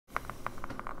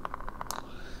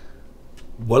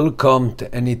Welcome to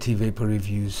NET Vaper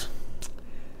Reviews.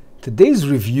 Today's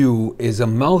review is a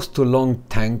mouth-to-lung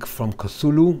tank from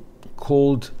Cthulhu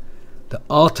called the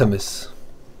Artemis.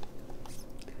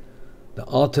 The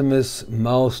Artemis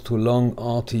mouth-to-lung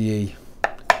RTA.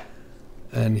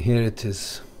 And here it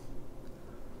is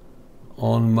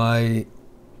on my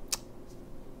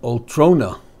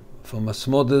Ultrona from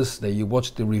Asmodus that you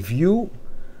watched the review,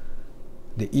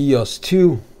 the EOS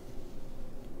 2.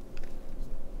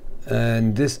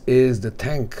 And this is the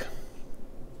tank.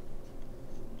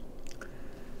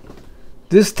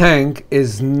 This tank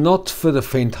is not for the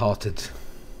faint-hearted.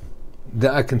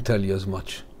 That I can tell you as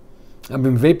much. I've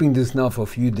been vaping this now for a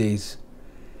few days.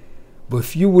 But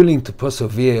if you're willing to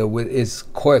persevere with its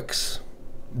quirks,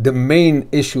 the main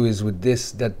issue is with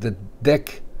this, that the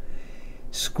deck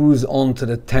screws onto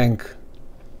the tank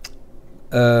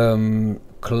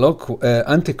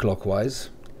anti-clockwise,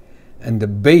 and the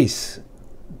base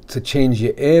to change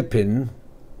your air pin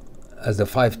as the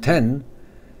 510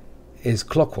 is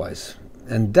clockwise,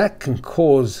 and that can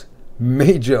cause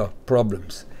major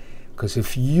problems, because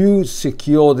if you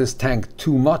secure this tank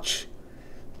too much,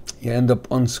 you end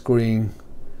up unscrewing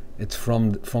it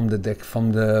from the deck,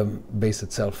 from the base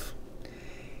itself.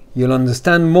 You'll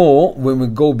understand more when we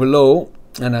go below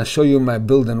and I'll show you my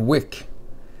build and wick.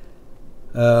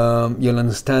 You'll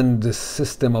understand the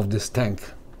system of this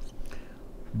tank.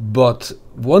 But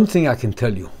one thing I can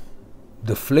tell you,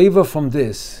 the flavor from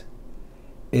this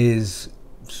is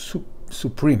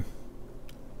supreme.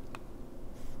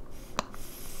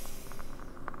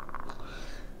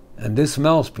 And this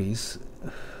mouthpiece,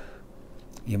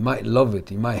 you might love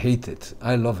it, you might hate it.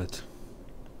 I love it.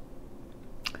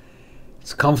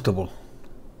 It's comfortable.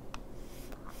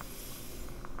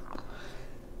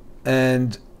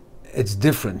 And it's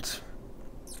different.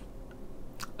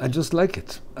 I just like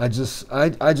it. I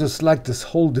just like this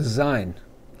whole design.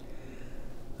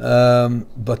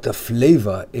 But the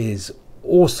flavor is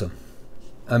awesome.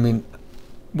 I mean,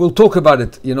 we'll talk about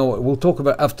it. You know what? We'll talk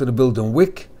about after the build and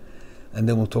wick, and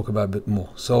then we'll talk about a bit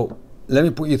more. So let me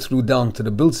put you through down to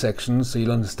the build section so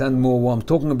you'll understand more what I'm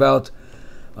talking about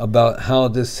how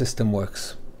this system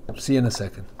works. See you in a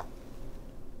second.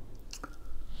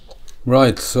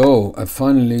 Right, so I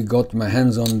finally got my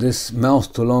hands on this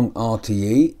mouth-to-lung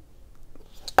RTA,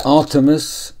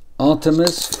 Artemis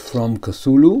from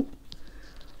Cthulhu,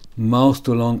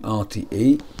 mouth-to-lung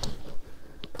RTA.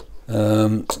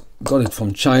 Got it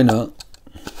from China.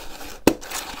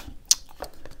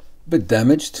 Bit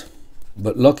damaged,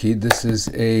 but lucky this is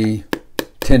a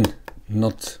tin,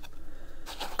 not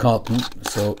carton,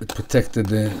 so it protected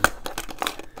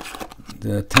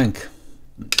the tank.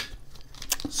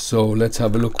 So let's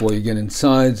have a look what you get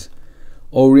inside.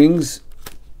 O-rings,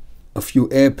 a few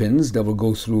air pins that we'll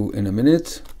go through in a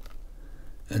minute,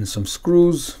 and some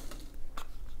screws.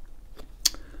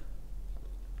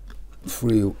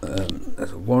 Free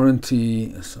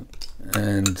warranty,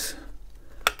 and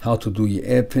how to do your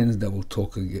air pins that we'll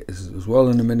talk as well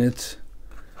in a minute.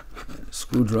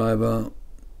 Screwdriver,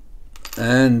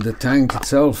 and the tank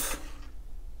itself.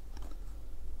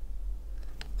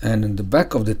 And in the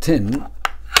back of the tin,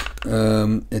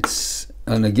 and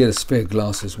I get a spare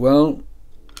glass as well,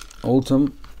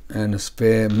 Ultim, and a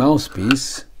spare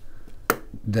mouthpiece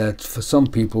that for some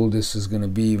people this is going to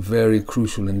be very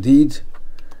crucial indeed.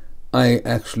 I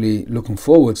actually looking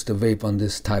forward to vape on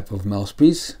this type of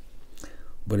mouthpiece,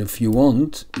 but if you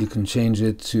want you can change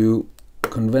it to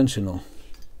conventional.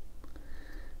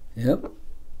 Yep.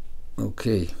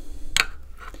 Okay.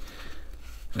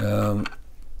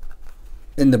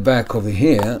 In the back over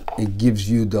here it gives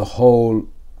you the whole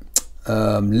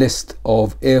list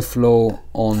of airflow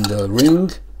on the ring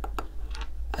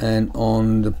and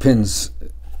on the pins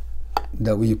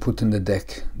that we put in the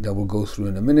deck that we'll go through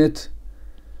in a minute.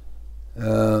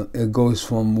 It goes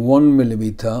from 1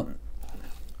 millimeter,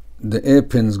 the air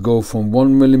pins go from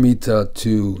 1 millimeter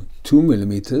to 2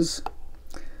 millimeters,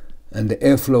 and the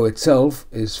airflow itself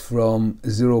is from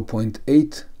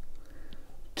 0.8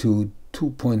 to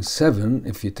 2.7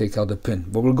 if you take out the pin,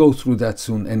 but we'll go through that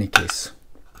soon any case.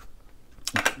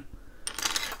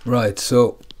 Right,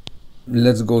 so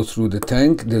let's go through the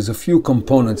tank. There's a few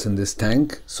components in this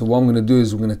tank, so what I'm going to do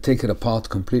is we're going to take it apart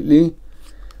completely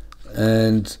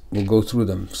and we'll go through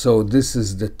them. So this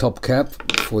is the top cap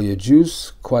for your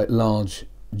juice, quite large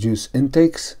juice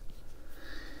intakes.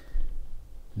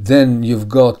 Then you've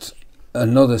got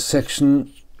another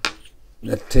section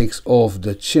that takes off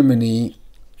the chimney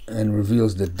and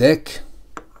reveals the deck,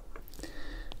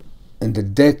 and the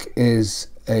deck is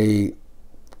a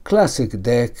classic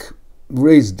deck,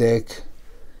 raised deck,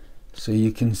 so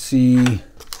you can see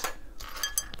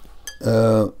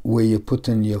where you put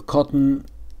in your cotton.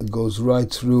 It goes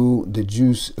right through. The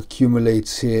juice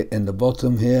accumulates here in the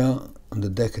bottom here on the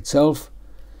deck itself.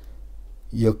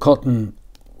 Your cotton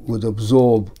would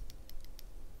absorb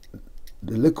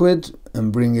the liquid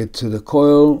and bring it to the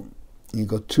coil. You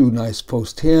got two nice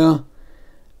posts here,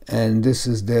 and this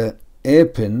is the air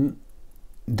pin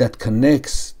that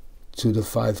connects to the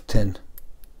 510,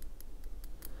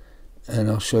 and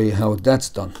I'll show you how that's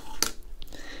done.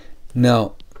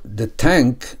 Now the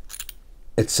tank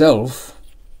itself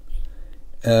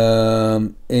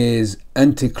is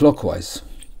anti-clockwise,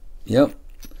 yep,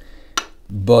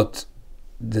 but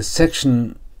the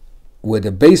section where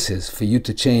the base is for you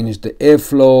to change the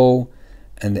airflow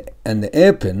and the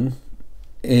air pin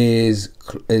is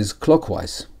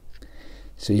clockwise,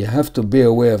 so you have to be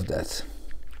aware of that,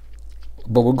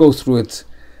 but we'll go through it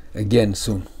again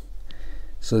soon.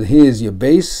 So here's your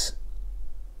base,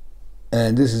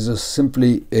 and this is just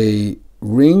simply a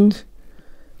ring.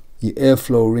 Your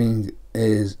airflow ring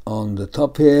is on the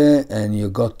top here, and you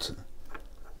got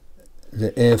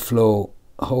the airflow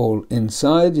hole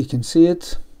inside. You can see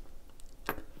it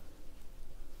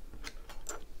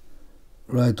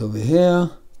right over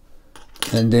here,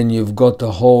 and then you've got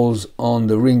the holes on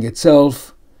the ring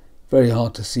itself. Very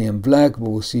hard to see in black, but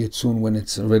we'll see it soon when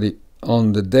it's already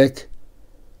on the deck.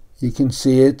 You can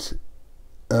see it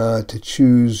to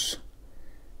choose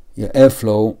your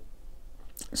airflow,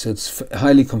 so it's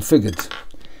highly configured.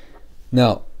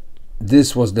 Now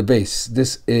this was the base.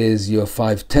 This is your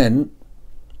 510,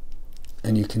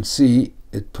 and you can see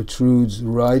it protrudes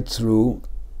right through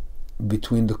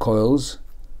between the coils,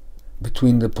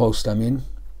 between the posts, I mean,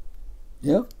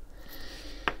 yeah.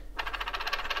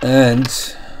 And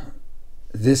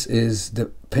this is the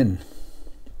pin.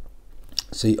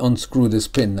 So you unscrew this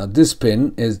pin. Now this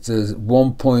pin is the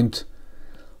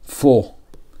 1.4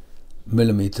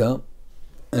 millimeter,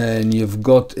 and you've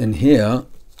got in here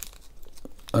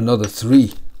another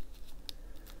 3,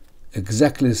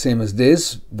 exactly the same as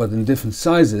this, but in different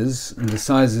sizes. And the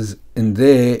sizes in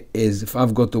there is, if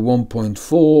I've got the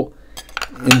 1.4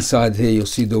 inside here, you'll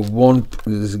see the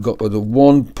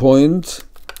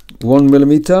 1.1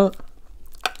 millimeter,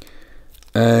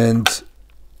 and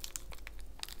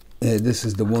this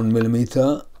is the 1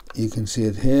 millimeter. You can see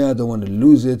it here. I don't want to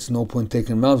lose it. It's no point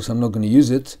taking them out because I'm not going to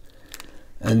use it.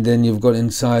 And then you've got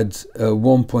inside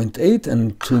 1.8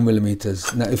 and 2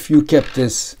 millimeters. Now if you kept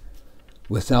this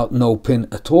without no pin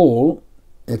at all,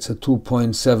 it's a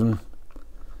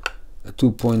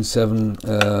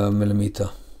 2.7 millimeter.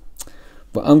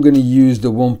 But I'm going to use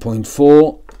the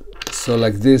 1.4, so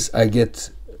like this I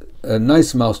get a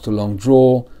nice mouse to long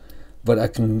draw, but I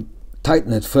can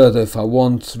tighten it further if I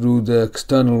want through the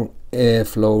external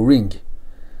airflow ring.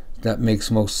 That makes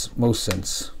most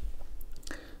sense.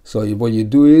 So what you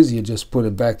do is you just put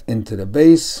it back into the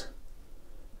base,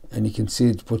 and you can see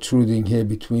it protruding here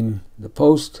between the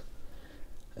post,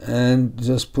 and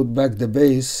just put back the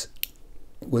base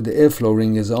where the airflow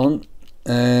ring is on.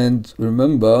 And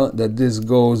remember that this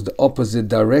goes the opposite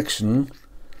direction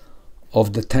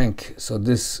of the tank, so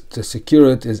this, to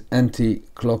secure it, is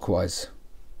anti-clockwise.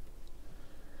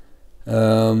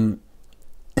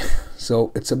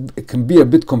 So it can be a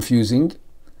bit confusing,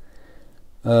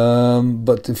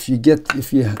 but if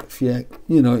you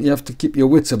have to keep your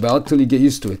wits about till you get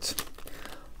used to it.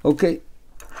 Okay,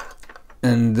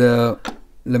 and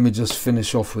let me just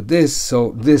finish off with this.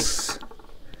 So this,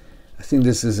 I think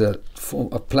this is a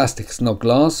plastic, it's not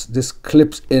glass. This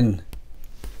clips in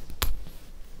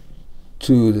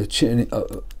to the chimney,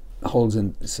 holds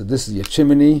in. So this is your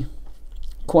chimney,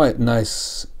 quite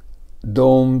nice,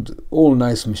 domed, all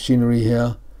nice machinery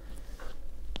here.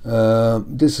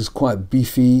 This is quite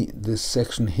beefy, this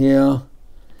section here,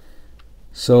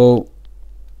 so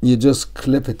you just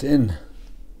clip it in,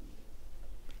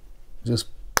 just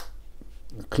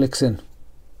clicks in,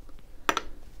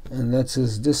 and that's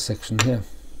this section here.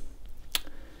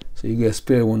 So you get a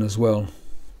spare one as well.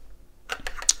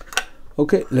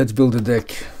 Okay, let's build a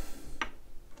deck.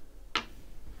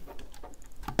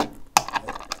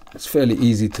 It's fairly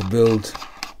easy to build.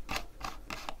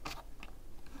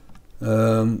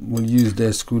 We'll use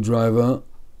their screwdriver.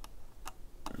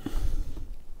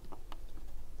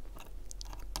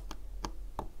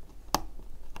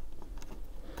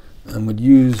 And we'll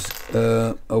use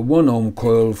a 1 ohm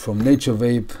coil from Nature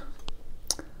Vape.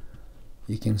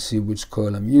 You can see which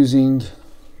coil I'm using.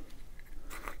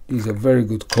 These are very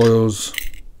good coils,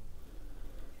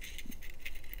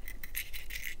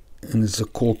 and it's a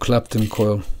Core Clapton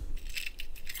coil.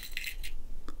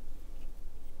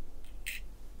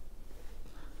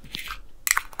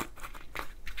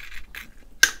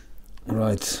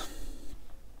 Right,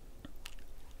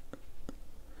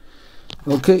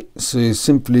 Okay, so you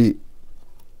simply,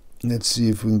 let's see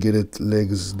if we can get it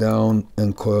legs down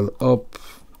and coil up.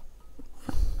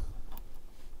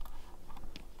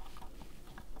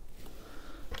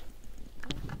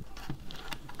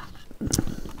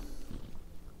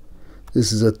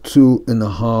 This is a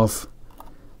 2.5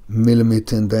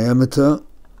 millimeter in diameter.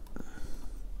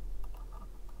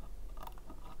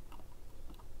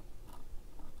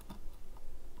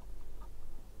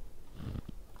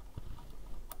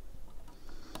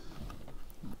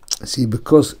 See,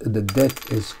 because the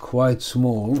deck is quite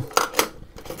small,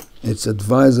 it's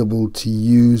advisable to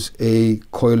use a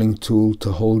coiling tool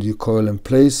to hold your coil in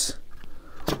place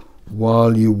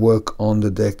while you work on the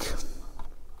deck.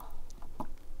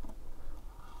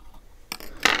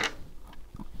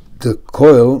 The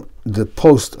coil, the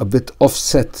posts a bit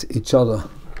offset each other.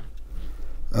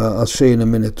 I'll show you in a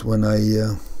minute when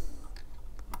I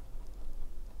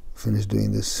finish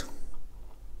doing this.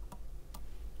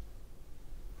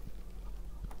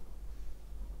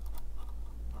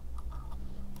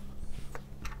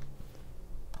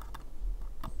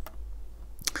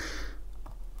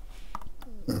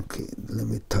 Okay, let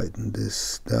me tighten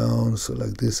this down so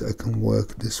like this I can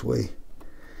work this way,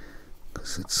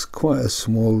 because it's quite a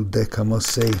small deck, I must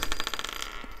say.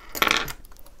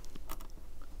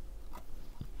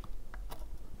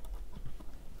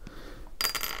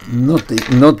 Not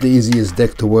the easiest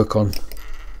deck to work on.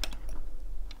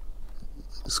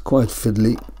 It's quite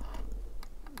fiddly.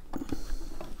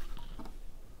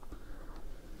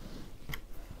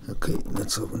 Okay,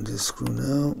 let's open this screw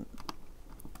now.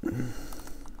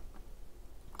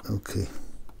 Okay.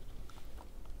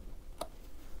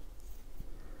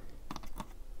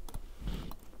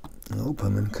 I hope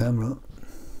I'm in camera.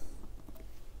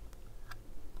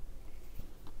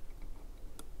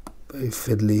 Very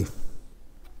fiddly.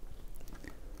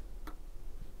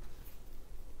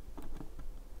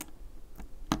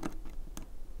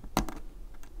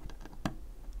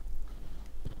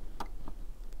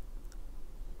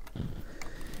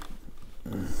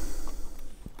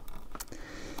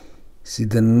 See,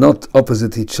 they're not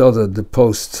opposite each other, the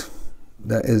post.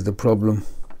 That is the problem.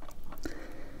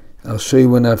 I'll show you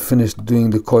when I've finished doing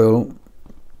the coil.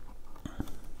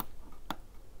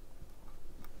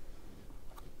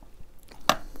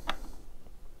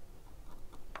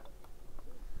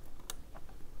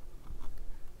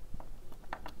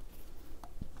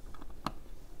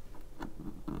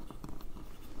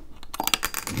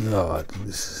 No, I think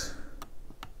this is...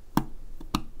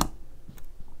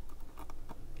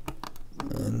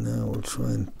 And now we'll try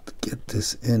and get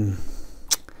this in.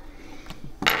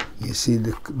 You see,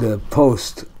 the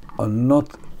posts are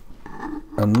not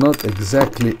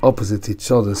exactly opposite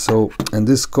each other. So, and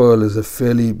this coil is a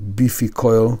fairly beefy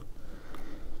coil.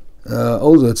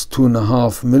 Although it's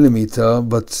 2.5 millimeter,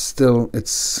 but still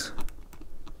it's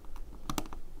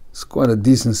quite a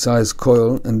decent sized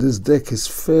coil, and this deck is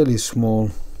fairly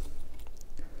small.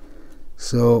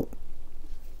 So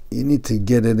you need to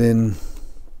get it in.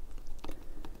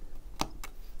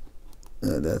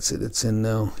 That's it, it's in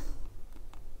now.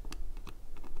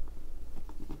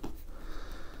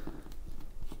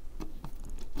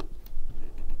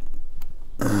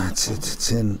 That's it,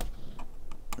 it's in.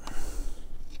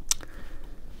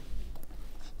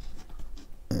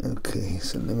 Okay,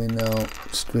 so let me now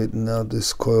straighten out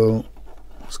this coil.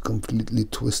 It's completely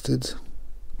twisted.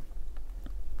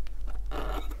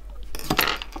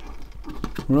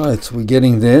 Right, we're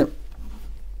getting there.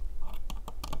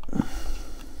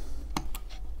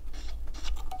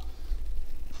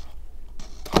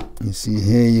 You see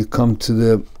here, you come to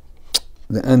the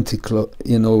anti-clock,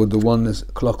 you know, the one is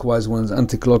clockwise, one is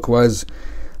anti-clockwise.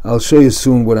 I'll show you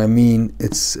soon what I mean.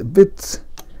 It's a bit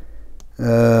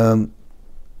it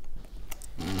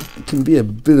can be a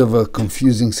bit of a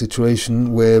confusing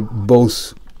situation where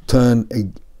both turn a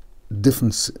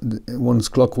different, one is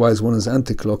clockwise, one is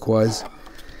anti-clockwise.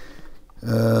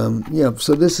 Yeah,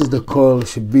 so this is the coil,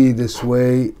 should be this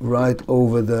way, right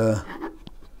over the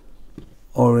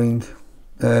o-ring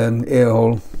and air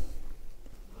hole.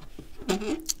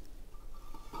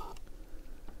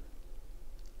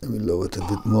 Let me lower it a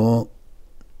bit more.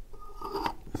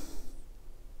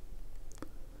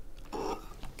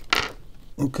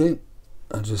 Okay,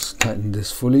 I'll just tighten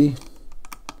this fully.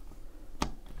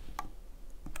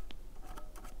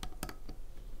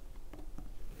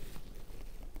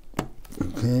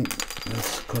 Okay,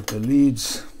 let's cut the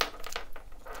leads.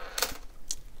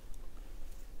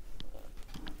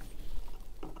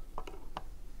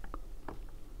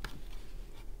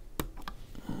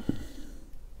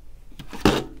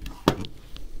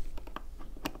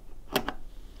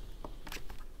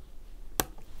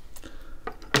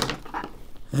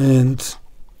 And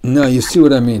now you see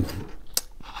what I mean.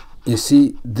 You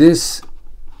see this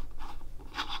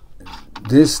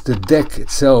the deck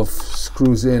itself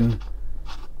screws in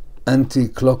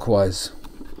anti-clockwise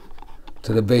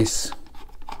to the base.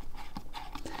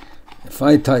 If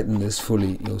I tighten this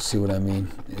fully, you'll see what I mean.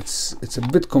 It's a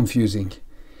bit confusing.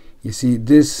 You see,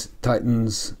 this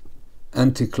tightens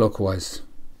anti-clockwise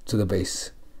to the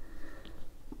base.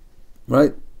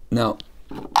 Right? Now,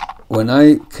 when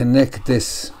I connect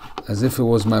this as if it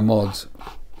was my mod,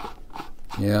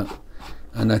 yeah,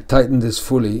 and I tighten this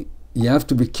fully, you have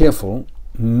to be careful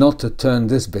not to turn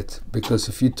this bit, because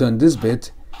if you turn this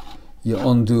bit, you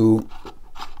undo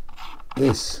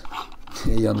this.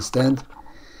 You understand?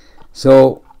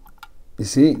 So you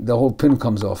see, the whole pin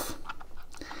comes off.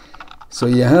 So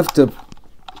you have to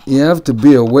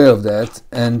be aware of that,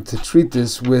 and to treat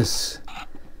this with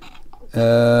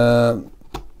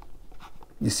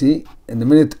you see, in the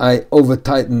minute I over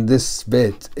tighten this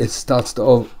bit, it starts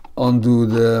to undo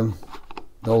the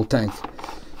whole tank.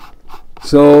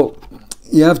 So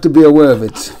you have to be aware of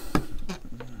it.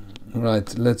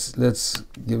 Right, let's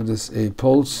give this a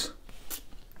pulse.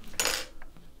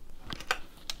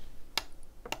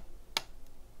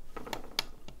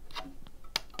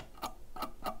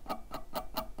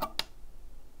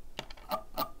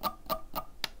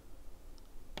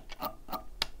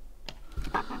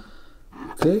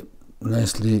 Okay,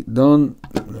 nicely done.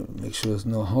 Make sure there's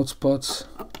no hot spots.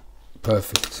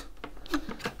 Perfect.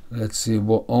 Let's see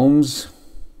what ohms.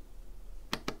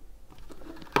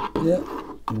 Yeah,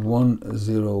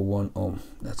 101 ohm.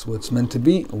 That's what it's meant to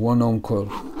be, a 1 ohm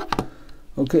coil.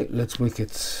 Okay, let's wick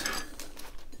it.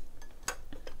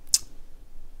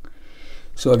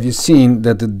 So have you seen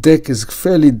that the deck is a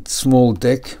fairly small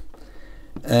deck,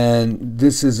 and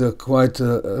this is a quite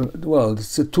well,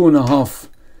 it's a 2.5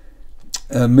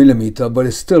 millimeter, but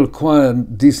it's still quite a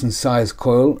decent sized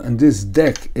coil, and this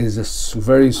deck is a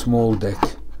very small deck.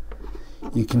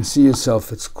 You can see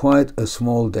yourself, it's quite a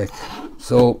small deck,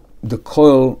 so the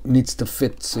coil needs to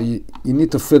fit. So you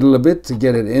need to fiddle a bit to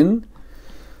get it in,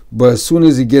 but as soon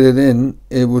as you get it in,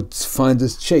 it would find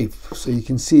its shape. So you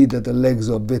can see that the legs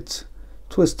are a bit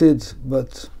twisted,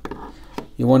 but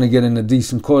you want to get in a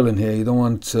decent coil in here. You don't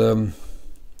want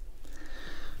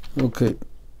okay,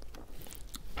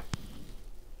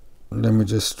 let me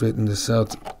just straighten this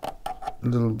out a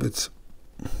little bit.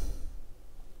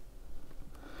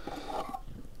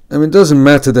 I mean, it doesn't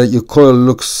matter that your coil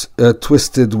looks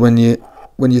twisted when you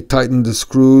tighten the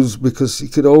screws, because you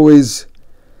could always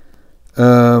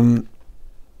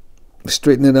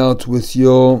straighten it out with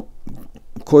your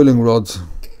coiling rod.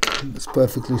 It's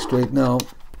perfectly straight now.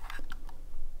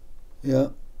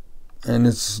 Yeah, and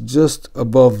it's just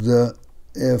above the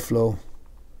airflow.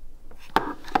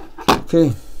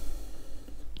 Okay.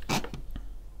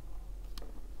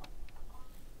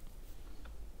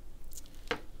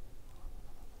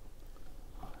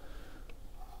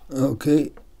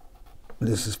 Okay,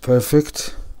 this is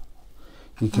perfect.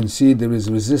 You can see there is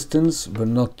resistance, but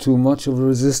not too much of a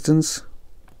resistance.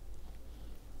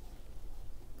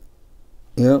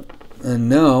 Yeah, and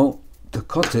now to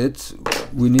cut it,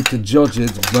 we need to judge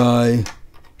it by,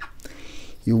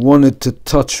 you want it to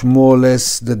touch more or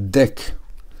less the deck.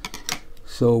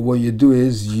 So what you do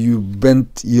is you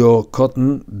bend your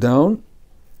cotton down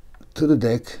to the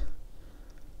deck,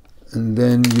 and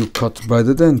then you cut by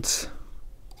the dent.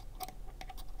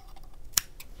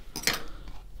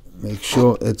 Make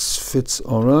sure it fits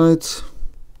all right.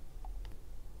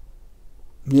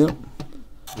 Yep.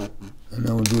 And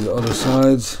now we'll do the other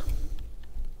side.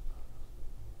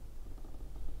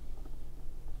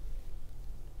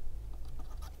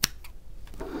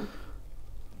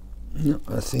 Yep,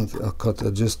 I think I'll cut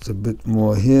it just a bit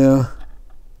more here.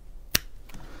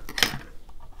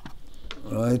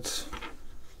 Right.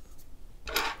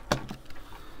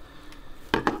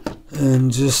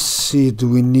 And just see, do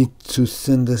we need to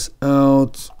thin this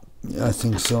out? Yeah, I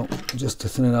think so. Just to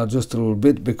thin it out just a little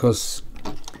bit, because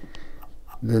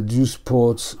the juice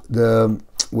ports,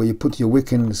 where you put your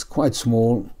wick in, is quite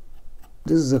small.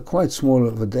 This is a quite small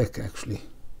of a deck actually.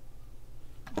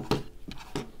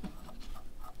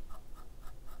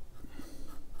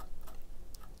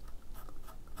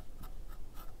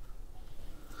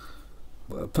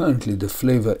 But apparently the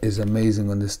flavor is amazing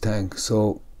on this tank.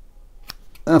 So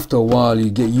after a while you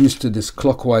get used to this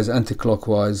clockwise,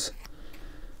 anti-clockwise,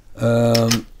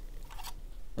 and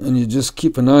you just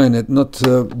keep an eye on it, not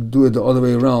to do it the other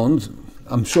way around.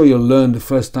 I'm sure you'll learn the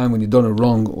first time when you've done it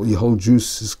wrong, or your whole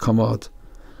juice has come out.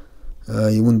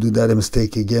 You wouldn't do that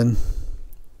mistake again.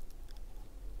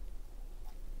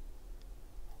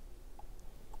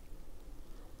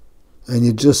 and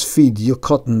you just feed your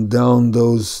cotton down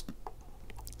those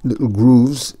little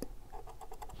grooves,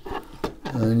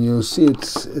 and you'll see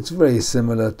it's very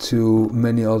similar to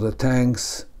many other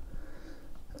tanks.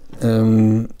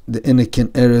 The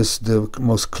Anakin Eris, the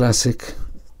most classic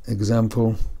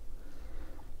example.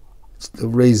 It's the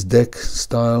raised deck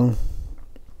style.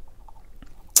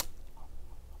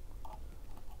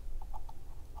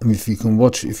 And if you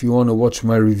want to watch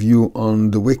my review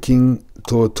on the wicking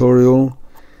tutorial,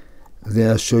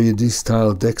 there I show you these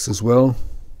style decks as well.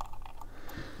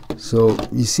 So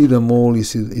you see them all. You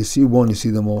see one, you see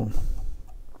them all.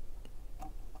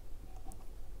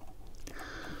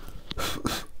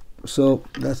 So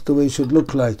that's the way it should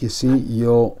look like. You see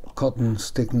your cotton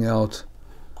sticking out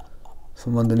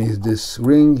from underneath this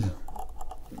ring,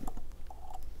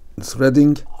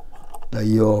 threading.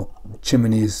 Your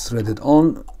chimney is threaded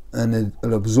on, and it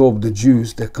will absorb the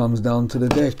juice that comes down to the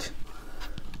deck,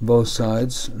 both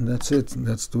sides, and that's it.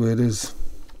 That's the way it is.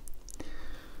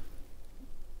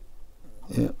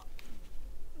 Yeah.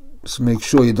 Just make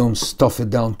sure you don't stuff it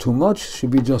down too much.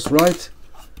 Should be just right.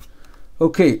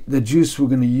 Okay, the juice we're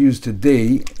going to use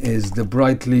today is the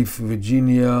Bright Leaf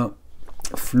Virginia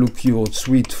Flue-Cured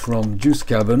Sweet from Juice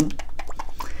Cabin,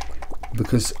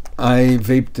 because I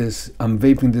vape this. I'm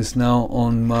vaping this now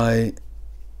on my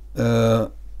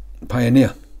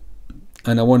Pioneer,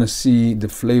 and I want to see the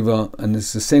flavor. And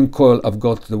it's the same coil. I've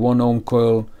got the 1 ohm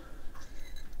coil,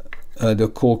 the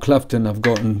Core Clapton. I've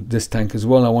gotten this tank as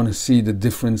well. I want to see the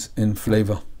difference in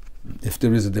flavor, if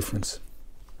there is a difference.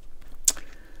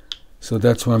 So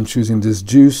that's why I'm choosing this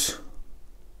juice.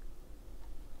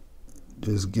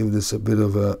 Just give this a bit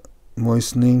of a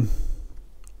moistening.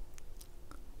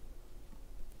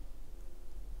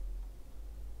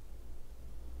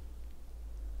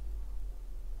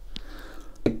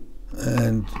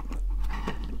 And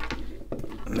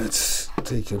let's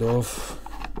take it off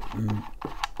and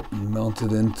mount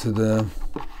it into the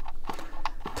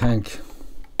tank.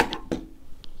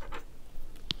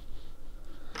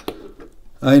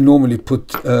 I normally put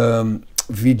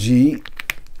VG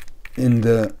in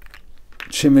the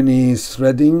chimney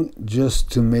threading, just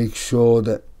to make sure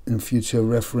that in future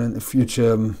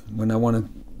when I want to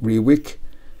re-wick,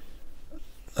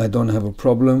 I don't have a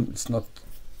problem. It's not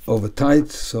over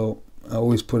tight, so I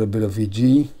always put a bit of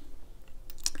VG.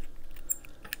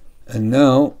 And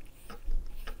now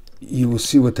you will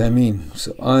see what I mean.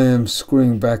 So I am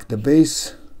screwing back the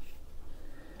base.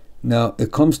 Now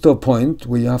it comes to a point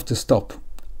where you have to stop.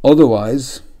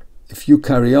 Otherwise, if you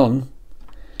carry on,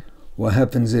 what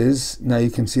happens is, now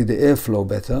you can see the airflow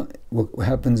better. What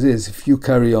happens is, if you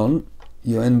carry on,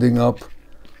 you're ending up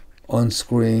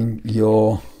unscrewing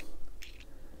your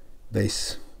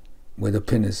base where the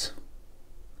pin is.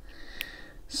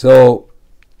 So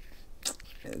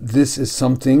this is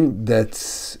something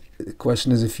that, the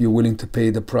question is if you're willing to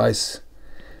pay the price.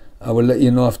 I will let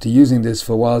you know after using this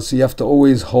for a while. So you have to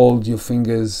always hold your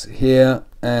fingers here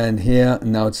and here,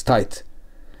 and now it's tight,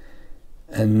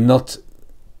 and not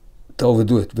to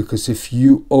overdo it, because if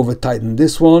you over tighten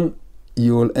this one,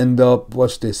 you will end up,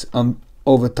 watch this, I'm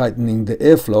over tightening the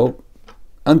airflow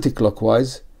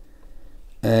anti-clockwise,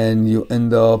 and you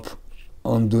end up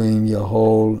undoing your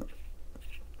whole,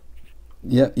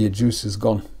 yeah, your juice is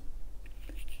gone.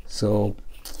 So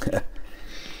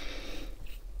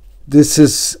this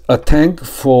is a tank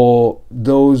for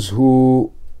those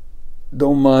who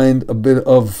don't mind a bit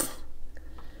of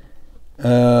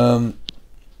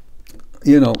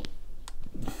you know,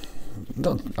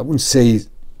 I wouldn't say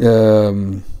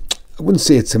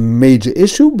it's a major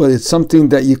issue, but it's something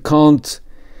that you can't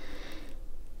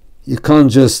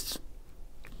just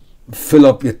fill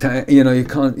up your tank. You know, you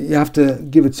have to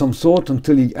give it some thought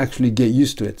until you actually get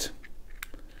used to it.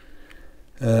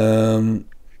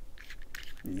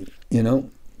 You know,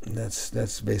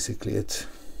 that's basically it.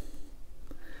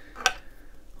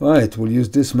 Right, we'll use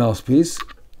this mouthpiece.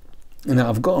 And now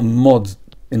I've got a mod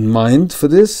in mind for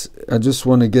this. I just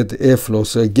want to get the airflow.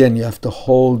 So again, you have to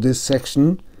hold this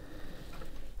section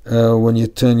when you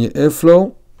turn your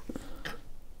airflow,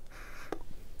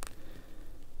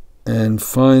 and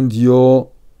find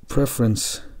your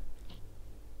preference.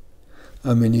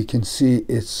 I mean, you can see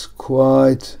it's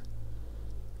quite,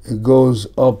 it goes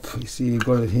up. You see, you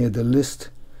got it here, the list,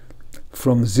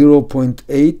 from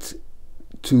 0.8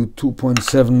 to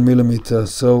 2.7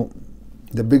 millimeters. So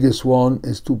the biggest one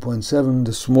is 2.7,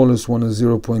 the smallest one is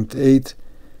 0.8.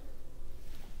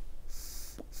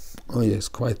 Oh yes,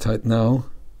 quite tight now.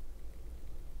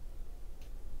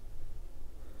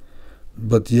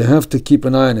 But you have to keep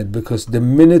an eye on it, because the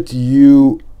minute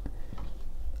you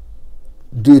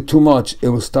do too much, it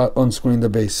will start unscrewing the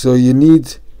base. So you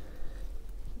need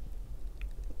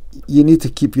you need to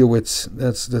keep your wits.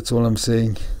 That's all I'm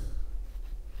saying.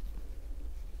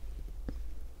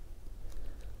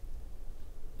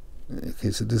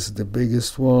 Okay, so this is the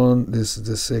biggest one, this is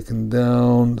the second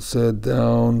down, third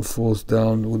down, fourth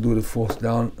down. We'll do the fourth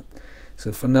down.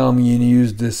 So for now I'm going to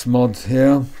use this mod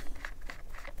here.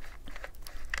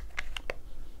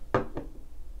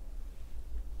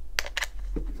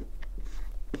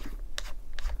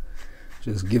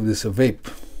 Just give this a vape.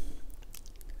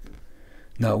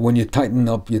 Now when you tighten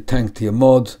up your tank to your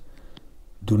mod,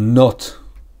 do not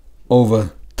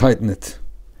over tighten it,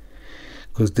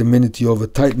 because the minute you over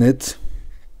tighten it,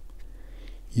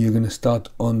 you're going to start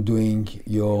undoing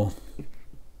the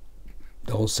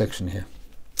whole section here.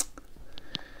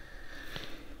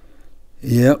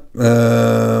 Yeah,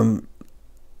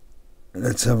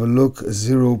 let's have a look.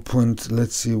 0.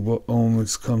 Let's see what ohm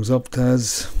it comes up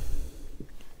as.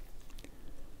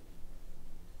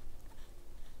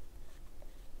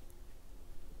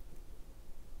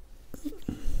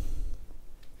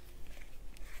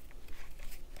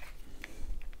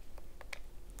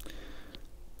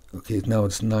 Okay, now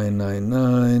it's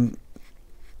 999.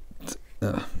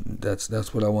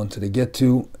 That's what I wanted to get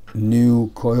to. New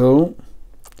coil.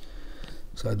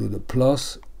 So I do the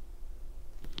plus,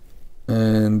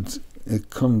 and it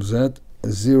comes at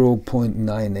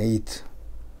 0.98.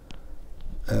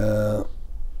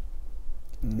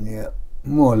 Yeah,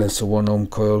 more or less a 1 ohm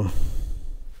coil.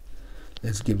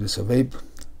 Let's give this a vape.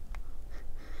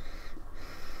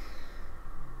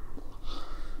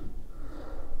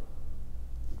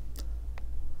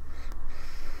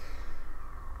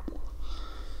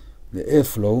 The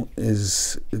airflow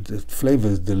is, the flavor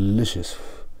is delicious,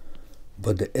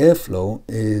 but the airflow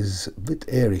is a bit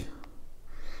airy.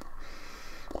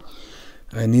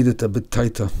 I need it a bit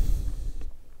tighter.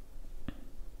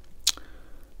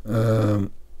 I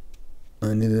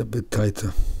need it a bit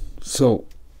tighter. So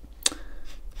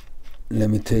let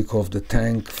me take off the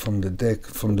tank from the deck,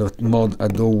 from the mod. I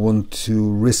don't want to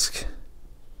risk.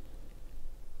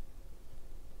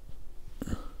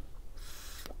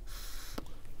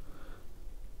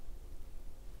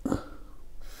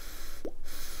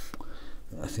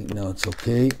 I think now it's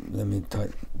okay. Let me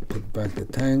put back the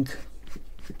tank.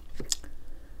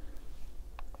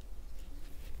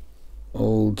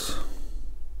 Old.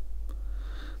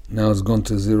 Now it's gone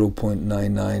to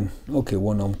 0.99. Okay,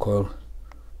 1 ohm coil.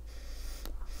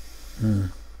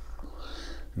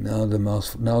 Now the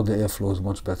airflow is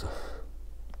much better.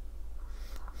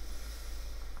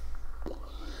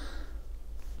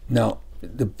 Now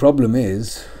the problem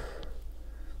is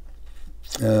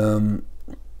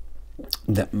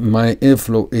that my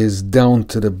airflow is down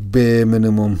to the bare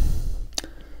minimum,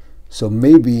 so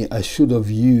maybe I should have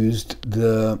used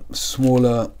the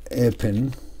smaller air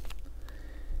pin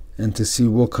and to see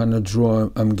what kind of draw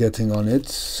I'm getting on it.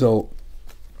 So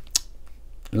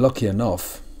lucky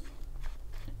enough,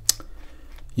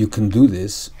 you can do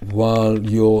this while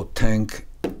your tank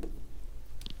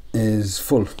is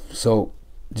full. So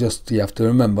just you have to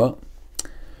remember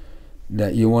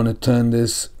that you want to turn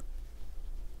this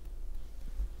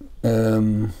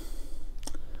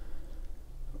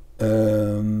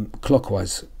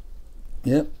clockwise.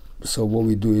 Yeah, so what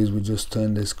we do is we just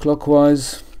turn this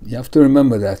clockwise. You have to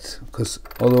remember that, because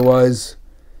otherwise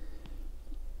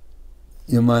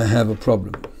you might have a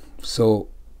problem. So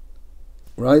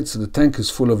right, so the tank is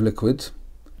full of liquid.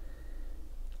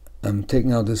 I'm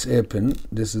taking out this air pin.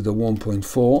 This is the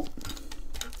 1.4,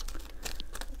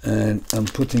 and I'm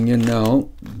putting in now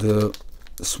the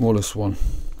smallest one.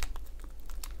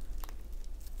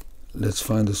 Let's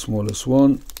find the smallest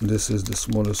one. This is the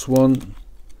smallest one.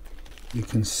 You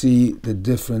can see the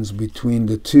difference between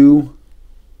the two.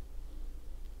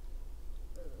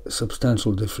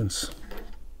 Substantial difference.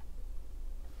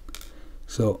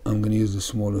 So I'm going to use the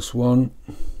smallest one.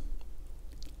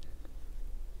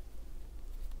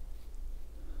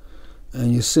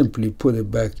 And you simply put it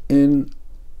back in.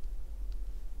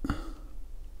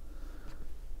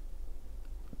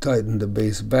 Tighten the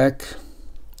base back.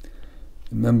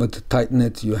 Remember, to tighten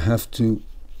it, you have to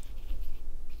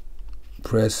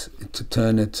press it to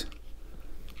turn it.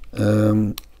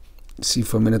 See,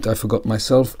 for a minute I forgot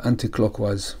myself.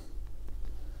 Anti-clockwise.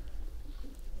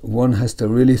 One has to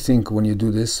really think when you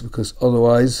do this, because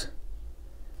otherwise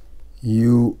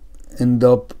you end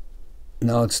up,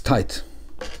 now it's tight.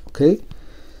 Okay,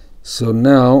 so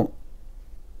now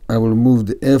I will move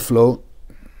the airflow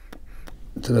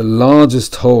to the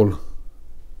largest hole.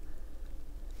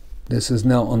 This is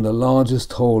now on the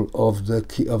largest hole of the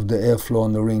airflow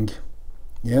on the ring.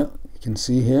 Yeah, you can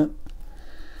see here.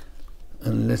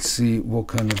 And let's see what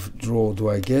kind of draw do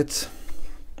I get.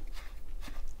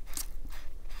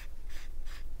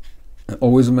 And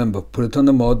always remember, put it on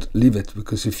the mod, leave it,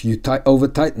 because if you over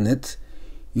tighten it,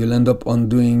 you'll end up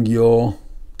undoing your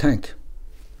tank.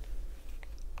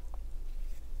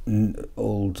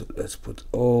 Old, let's put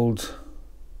old.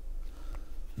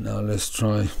 Now let's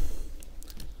try.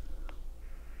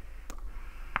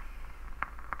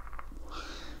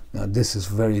 Now this is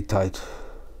very tight.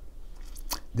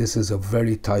 This is a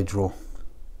very tight draw.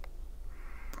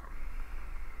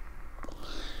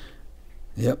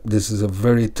 Yep, this is a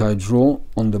very tight draw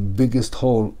on the biggest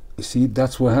hole. You see,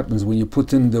 that's what happens when you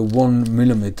put in the 1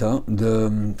 millimeter.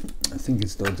 I think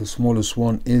it's the smallest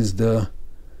one is the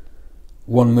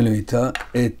 1 millimeter.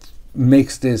 It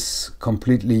makes this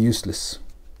completely useless,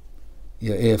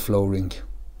 your airflow ring,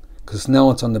 because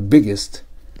now it's on the biggest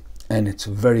and it's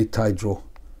a very tight draw.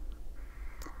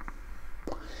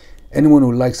 Anyone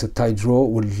who likes a tight draw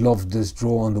will love this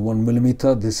draw on the 1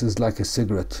 millimeter. This is like a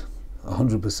cigarette,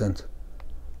 100%.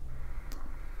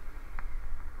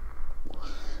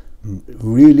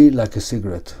 Really like a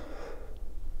cigarette.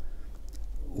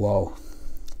 Wow.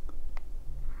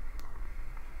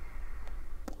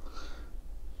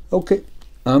 Okay,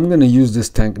 I'm gonna use this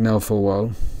tank now for a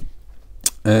while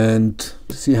and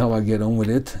see how I get on with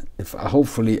it.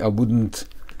 Hopefully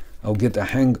I'll get a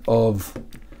hang of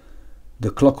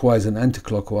the clockwise and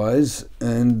anti-clockwise,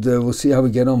 and we'll see how we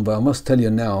get on. But I must tell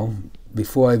you now,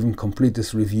 before I even complete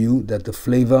this review, that the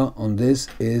flavor on this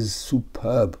is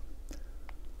superb.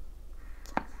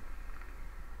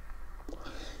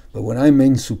 But when I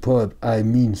mean superb, I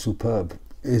mean superb.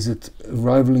 Is it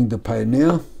rivaling the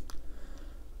Pioneer?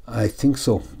 I think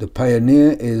so. The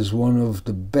Pioneer is one of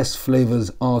the best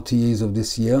flavors RTAs of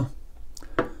this year,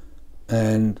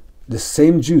 and the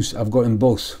same juice I've got in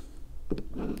both.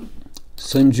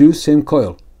 Same juice, same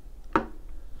coil,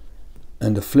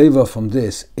 and the flavor from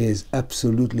this is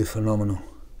absolutely phenomenal.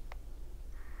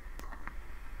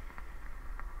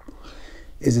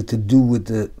 Is it to do with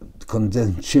the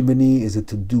condensed chimney? Is it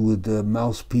to do with the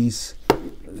mouthpiece?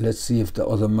 Let's see if the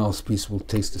other mouthpiece will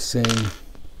taste the same.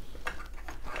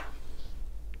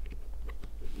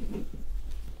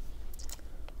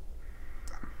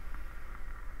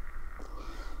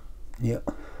 Yeah.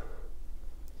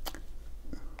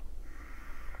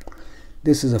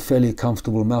 This is a fairly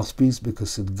comfortable mouthpiece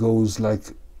because it goes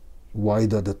like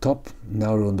wide at the top,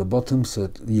 narrow on the bottom, so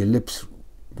your lips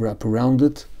wrap around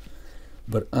it.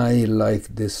 But I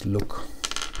like this look.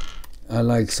 I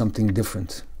like something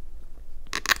different.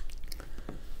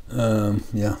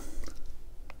 Yeah.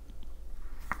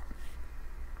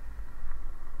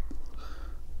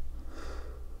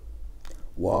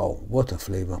 Wow, what a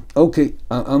flavor. Okay,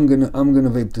 I'm gonna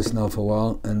vape this now for a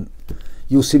while, and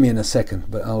you'll see me in a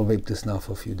second, but I'll vape this now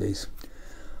for a few days.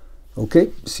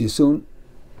 Okay, see you soon.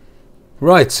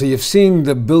 Right, so you've seen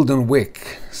the build and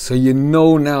wick, so you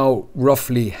know now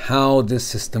roughly how this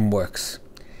system works.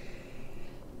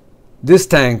 This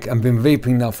tank, I've been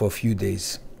vaping now for a few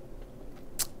days,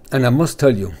 and I must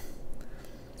tell you,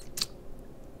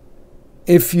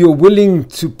 if you're willing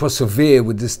to persevere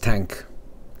with this tank,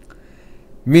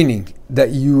 meaning that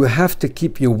you have to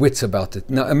keep your wits about it.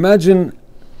 Now imagine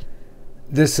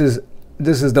this is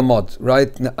the mod,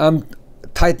 right? Now I'm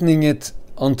tightening it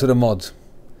onto the mod,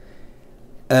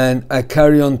 and I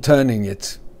carry on turning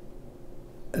it.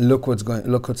 Look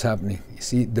what's happening. You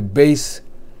see, the base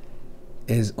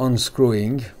is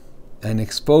unscrewing and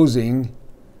exposing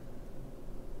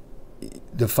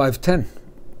the 510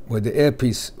 with the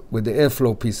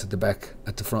airflow piece at the back,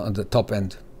 at the front, at the top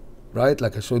end, right?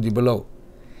 Like I showed you below.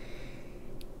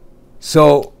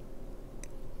 So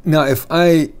now if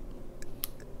I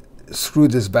screw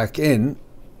this back in,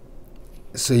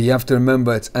 so you have to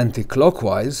remember it's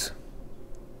anti-clockwise.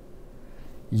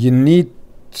 You need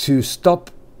to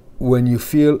stop when you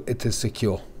feel it is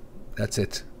secure. That's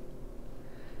it.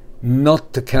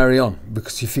 Not to carry on,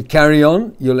 because if you carry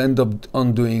on, you'll end up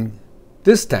undoing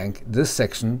this tank, this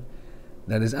section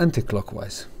that is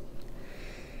anti-clockwise.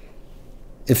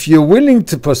 If you're willing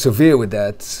to persevere with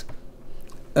that,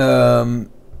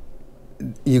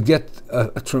 you get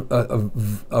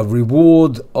a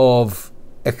reward of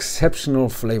exceptional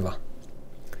flavor.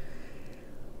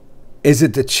 Is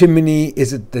it the chimney?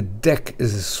 Is it the deck?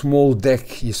 Is it a small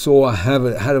deck? You saw I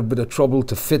had a bit of trouble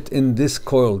to fit in this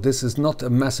coil. This is not a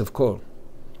massive coil.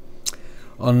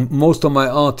 On most of my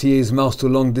RTAs, mouse too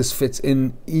long, this fits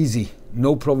in easy,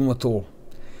 no problem at all.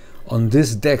 On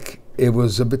this deck, it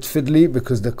was a bit fiddly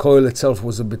because the coil itself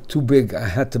was a bit too big. I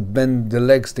had to bend the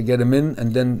legs to get them in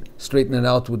and then straighten it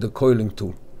out with the coiling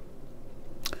tool.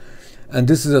 And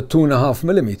this is a 2.5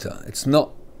 millimeter. It's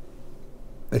not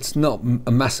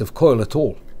a massive coil at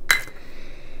all.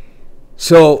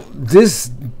 So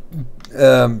this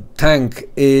tank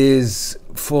is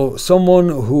for someone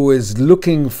who is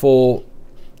looking for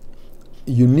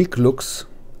unique looks.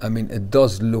 I mean, it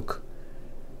does look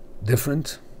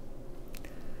different.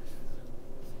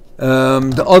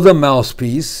 The other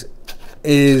mouthpiece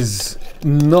is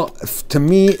not, to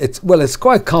me, it's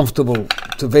quite comfortable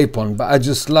to vape on, but I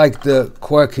just like the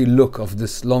quirky look of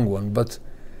this long one. But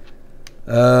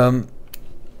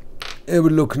it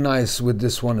would look nice with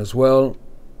this one as well,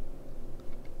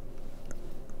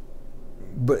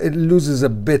 but it loses a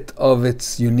bit of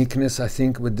its uniqueness, I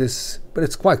think, with this, but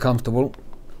it's quite comfortable.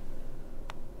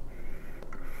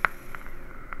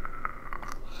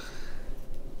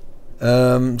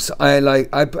 So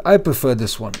I prefer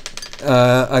this one.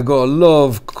 I got a lot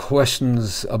of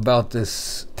questions about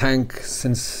this tank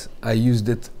since I used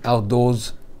it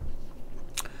outdoors,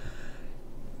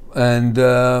 and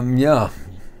yeah,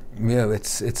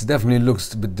 it's definitely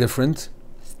looks a bit different,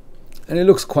 and it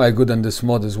looks quite good on this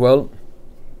mod as well.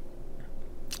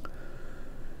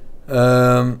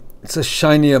 It's a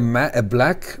shinier matte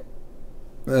black.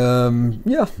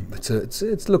 Yeah,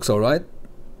 it looks all right.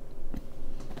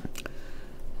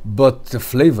 But the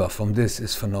flavor from this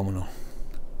is phenomenal.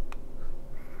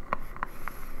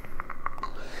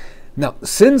 Now,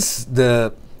 since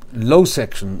the low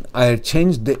section, I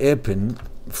changed the air pin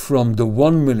from the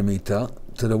 1mm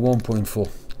to the 1.4,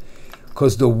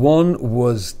 because the 1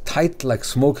 was tight like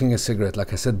smoking a cigarette,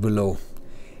 like I said below.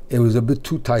 It was a bit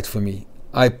too tight for me.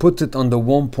 I put it on the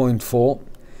 1.4,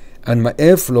 and my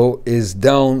airflow is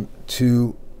down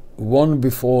to 1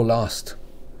 before last.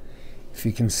 If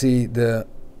you can see the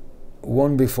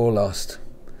 1 before last.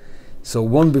 So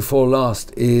 1 before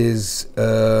last is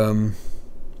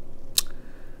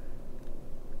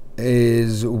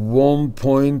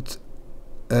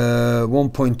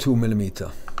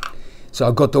 1.2mm. So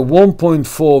I've got the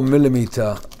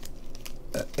 1.4mm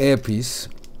airpiece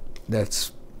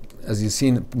that's, as you've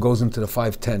seen, goes into the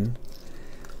 510,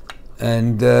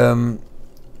 and the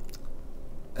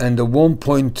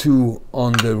 1.2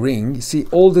 on the ring. You see,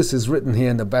 all this is written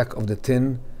here in the back of the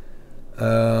tin.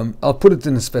 I'll put it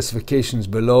in the specifications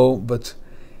below, but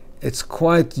it's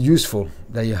quite useful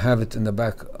that you have it in the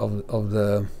back of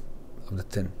the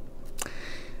tin.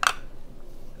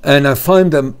 And I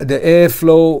find the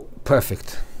airflow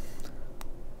perfect.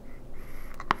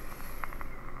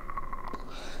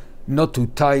 Not too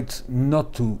tight,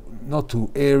 not too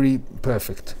airy,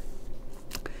 perfect.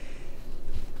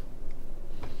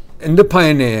 In the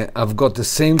Pioneer, I've got the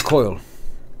same coil,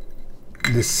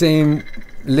 the same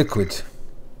liquid,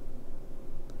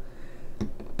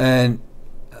 and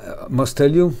I must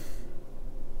tell you,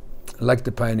 I like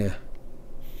the Pioneer.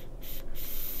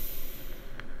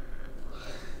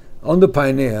 On the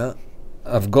Pioneer,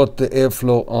 I've got the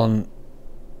airflow on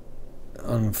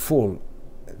full.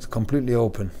 It's completely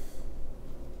open,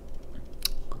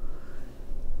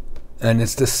 and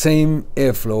it's the same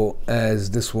airflow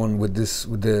as this one with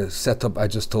the setup I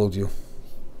just told you.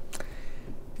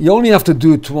 You only have to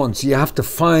do it once. You have to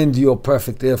find your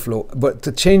perfect airflow, but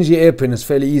to change your airpin is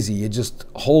fairly easy. You just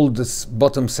hold this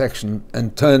bottom section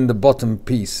and turn the bottom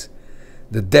piece,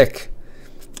 the deck,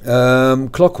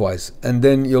 clockwise, and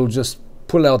then you'll just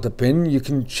pull out the pin. You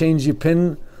can change your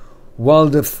pin while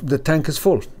the tank is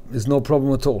full. There's no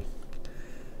problem at all.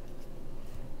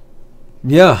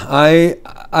 Yeah,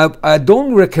 I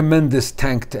don't recommend this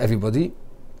tank to everybody,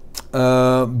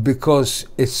 because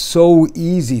it's so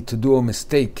easy to do a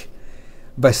mistake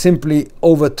by simply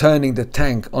overturning the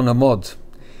tank on a mod.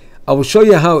 I will show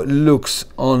you how it looks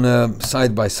on a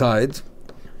side by side,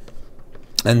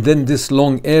 and then this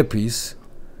long airpiece,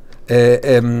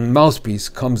 mouthpiece,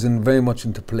 comes in very much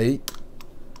into play.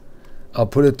 I'll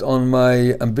put it on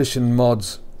my Ambition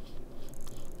mods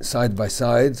side by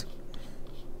side.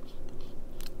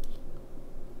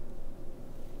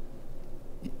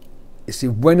 You see,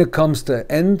 when it comes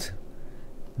to end,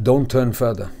 don't turn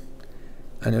further,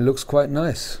 and it looks quite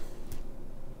nice.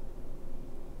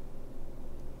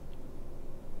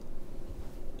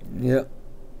 Yeah,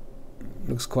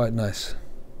 looks quite nice.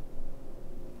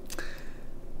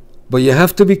 But you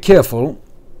have to be careful.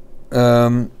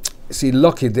 See,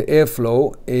 lucky the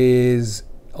airflow is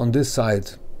on this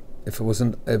side. If it was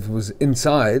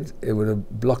inside, it would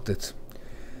have blocked it.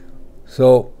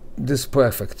 So this is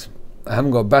perfect. I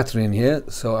haven't got a battery in here,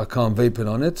 so I can't vape it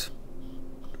on it.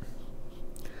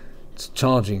 It's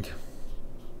charging.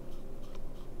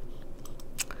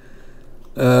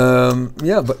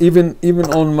 Yeah, but even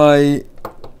on my,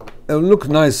 it'll look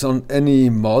nice on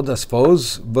any mod, I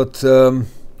suppose. But I'll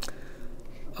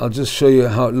just show you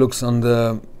how it looks on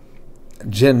the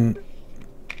Gen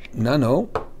Nano.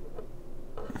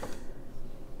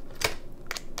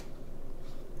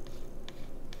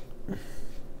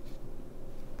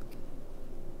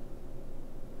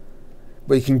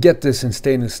 But you can get this in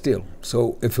stainless steel.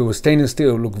 So if it was stainless steel,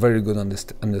 it would look very good on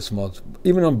this mod.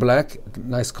 Even on black,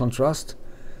 nice contrast.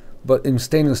 But in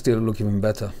stainless steel, it would look even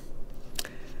better.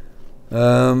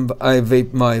 I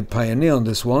vape my Pioneer on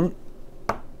this one.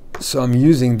 So I'm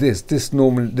using this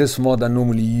mod I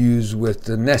normally use with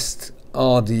the Nest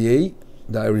RTA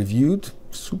that I reviewed.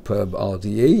 Superb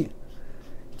RTA. You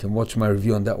can watch my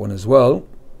review on that one as well.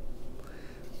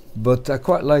 But I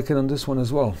quite like it on this one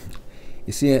as well.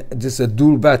 You see, this is a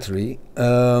dual battery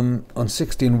on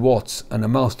 16 watts and a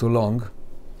mouse too long.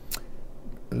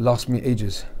 It lasts me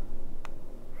ages.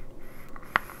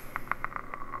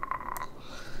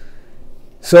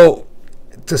 So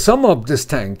to sum up this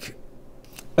tank,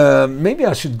 maybe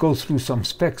I should go through some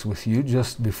specs with you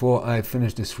just before I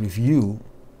finish this review.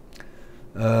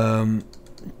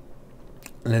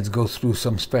 Let's go through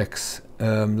some specs.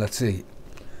 Let's see.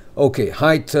 Okay,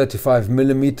 height 35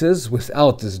 millimeters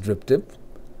without this drip tip.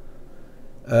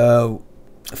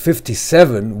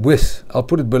 57 width, I'll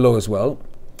put it below as well.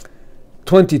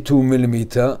 22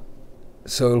 millimeter,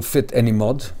 so it'll fit any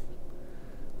mod.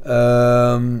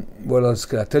 What else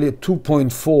can I tell you?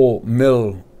 2.4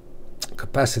 mil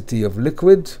capacity of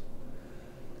liquid.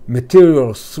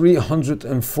 Material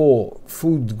 304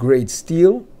 food grade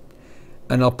steel.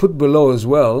 And I'll put below as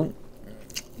well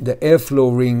the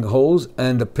airflow ring holes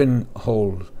and the pin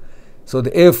hole. So the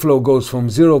airflow goes from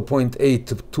 0.8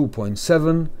 to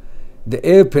 2.7. The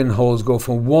air pin holes go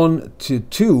from 1 to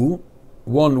 2,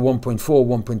 1.4,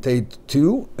 1.8,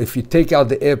 2. If you take out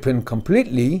the air pin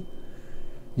completely,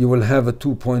 you will have a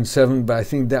 2.7, but I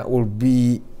think that will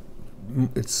be,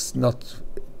 it's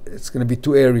going to be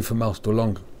too airy for mouse too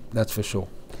long, that's for sure.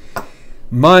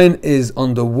 Mine is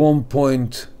on the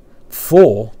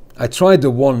 1.4. I tried the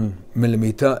 1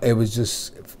 millimeter. It was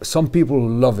just, some people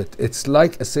love it. It's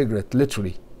like a cigarette,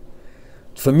 literally.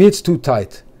 For me, it's too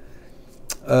tight.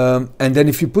 And then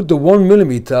if you put the 1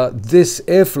 millimeter, this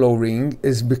airflow ring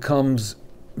becomes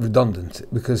redundant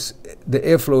because the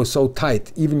airflow is so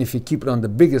tight. Even if you keep it on the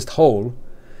biggest hole,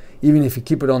 even if you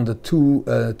keep it on the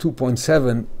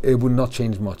 2.7, it would not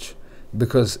change much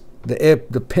because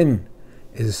the pin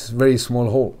is very small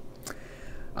hole.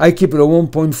 I keep it at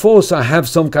 1.4, so I have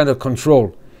some kind of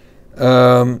control.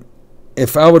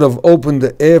 If I would have opened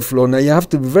the airflow, now you have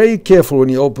to be very careful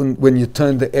when you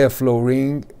turn the airflow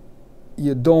ring.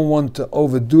 You don't want to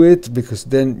overdo it because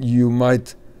then you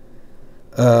might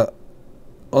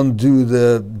undo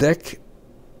the deck.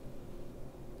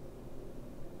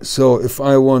 So if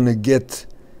I want to get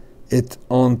it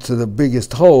onto the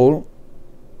biggest hole,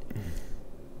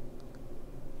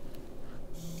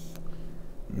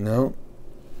 no.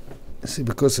 See,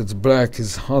 because it's black,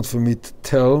 it's hard for me to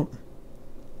tell.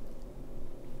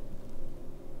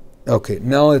 Okay,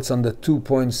 now it's on the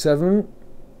 2.7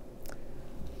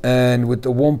 and with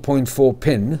the 1.4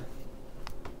 pin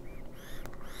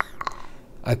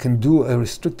I can do a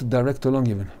restricted direct along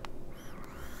even.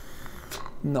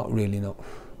 Not really, no.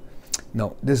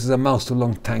 No, this is a mouse to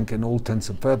long tank in all intents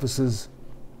and purposes,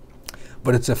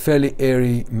 but it's a fairly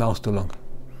airy mouse to long.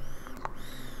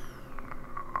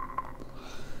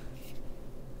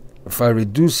 If I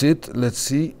reduce it, let's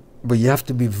see, but you have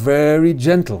to be very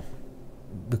gentle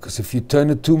because if you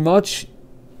turn it too much,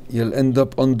 you'll end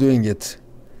up undoing it.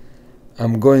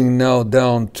 I'm going now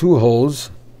down 2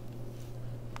 holes.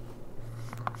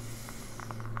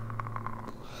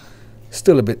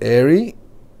 Still a bit airy.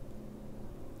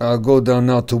 I'll go down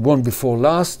now to 1 before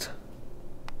last.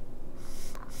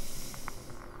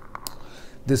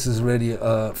 This is really,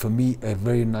 for me, a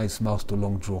very nice mouse to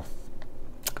long draw.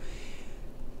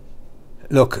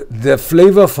 Look, the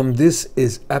flavor from this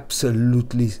is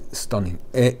absolutely stunning.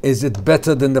 Is it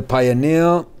better than the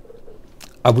Pioneer?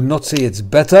 I would not say it's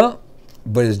better,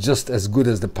 but it's just as good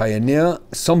as the Pioneer.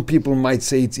 Some people might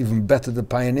say it's even better than the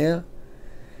Pioneer.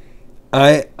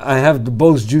 I have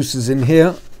both juices in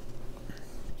here.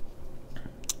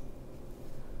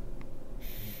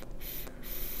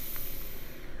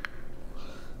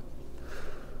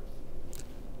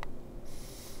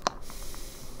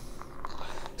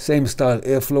 Same style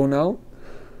airflow now.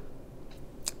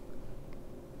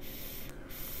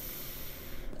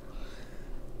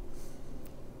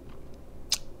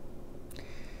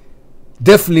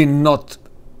 Definitely not,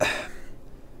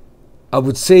 I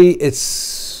would say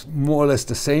it's more or less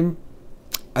the same.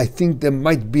 I think there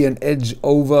might be an edge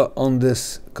over on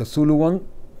this Cthulhu one,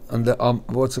 on the,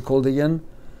 what's it called again?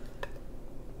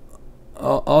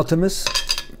 Artemis?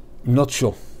 Not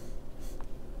sure.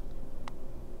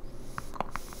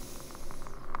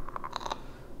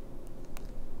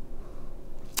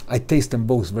 I taste them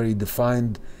both very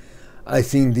defined. I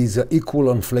think these are equal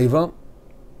on flavor.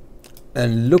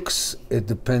 And looks, it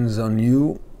depends on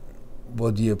you.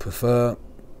 What do you prefer?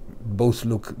 Both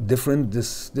look different.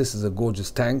 This is a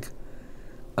gorgeous tank.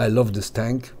 I love this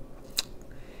tank.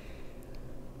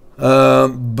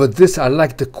 But this, I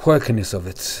like the quirkiness of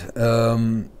it.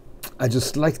 I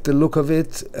just like the look of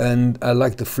it, and I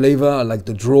like the flavor. I like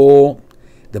the draw.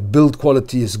 The build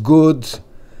quality is good.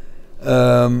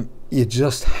 You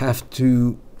just have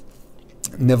to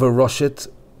never rush it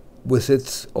with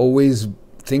it. Always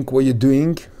think what you're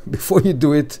doing before you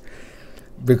do it,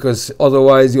 because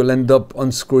otherwise you'll end up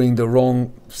unscrewing the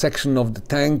wrong section of the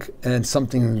tank and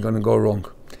something is going to go wrong.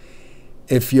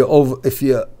 If you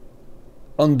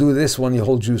undo this one, your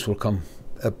whole juice will come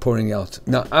pouring out.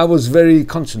 Now, I was very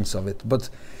conscious of it, but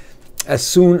as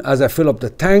soon as I fill up the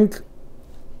tank,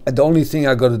 the only thing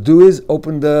I got to do is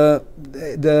open to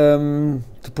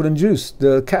put in juice,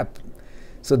 the cap,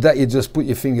 so that you just put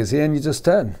your fingers here and you just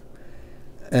turn,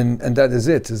 and that is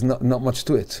it. There's not much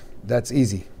to it. That's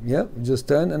easy. Yeah, you just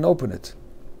turn and open it.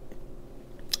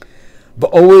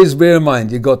 But always bear in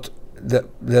mind, you got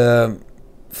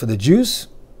for the juice,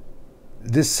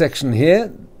 this section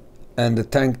here, and the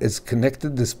tank is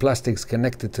connected. This plastic is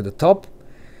connected to the top,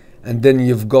 and then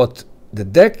you've got the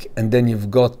deck, and then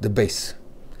you've got the base.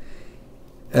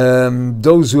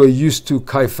 Those who are used to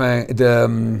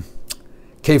the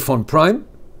K-Fon Prime,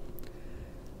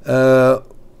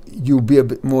 you'll be a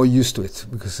bit more used to it,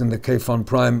 because in the K-Fon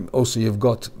Prime also you've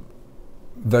got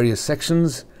various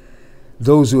sections.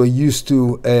 Those who are used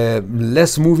to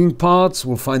less moving parts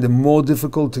will find it more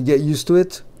difficult to get used to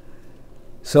it.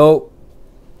 So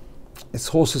it's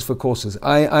horses for courses.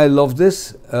 I love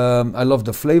this. I love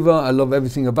the flavor. I love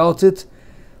everything about it.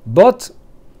 But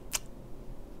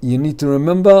you need to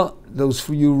remember those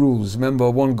few rules. Remember,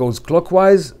 one goes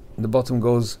clockwise, the bottom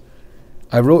goes,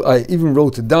 I even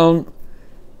wrote it down.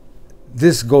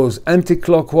 This goes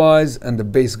anti-clockwise and the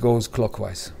base goes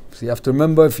clockwise. So you have to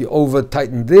remember, if you over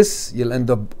tighten this, you'll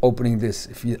end up opening this.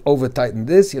 If you over tighten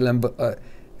this, you'll end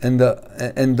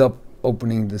up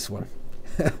opening this one.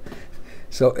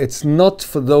 So it's not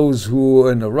for those who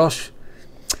are in a rush.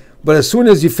 But as soon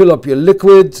as you fill up your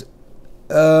liquid,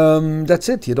 that's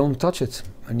it. You don't touch it,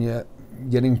 and you're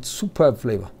getting superb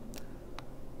flavor.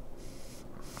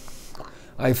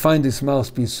 I find this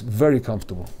mouthpiece very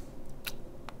comfortable.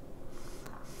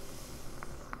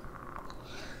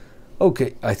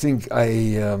 Okay, I think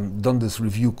I done this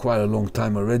review quite a long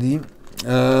time already.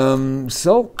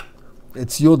 So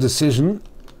it's your decision.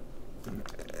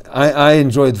 I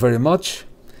enjoy it very much.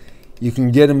 You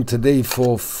can get them today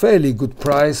for fairly good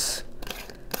price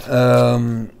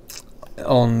on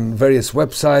various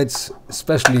websites,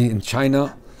 especially in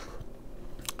China.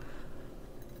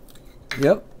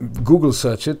 Yeah, Google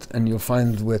search it and you'll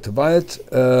find where to buy it.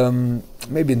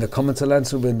 Maybe in the comments I'll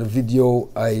answer, but in the video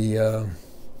I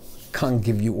can't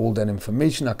give you all that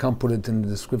information. I can't put it in the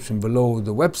description below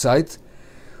the website,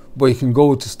 but you can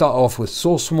go to start off with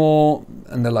Sourcemore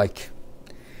and the like.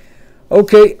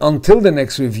 Okay, until the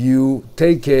next review,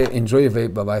 take care, enjoy your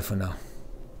vape, bye bye for now.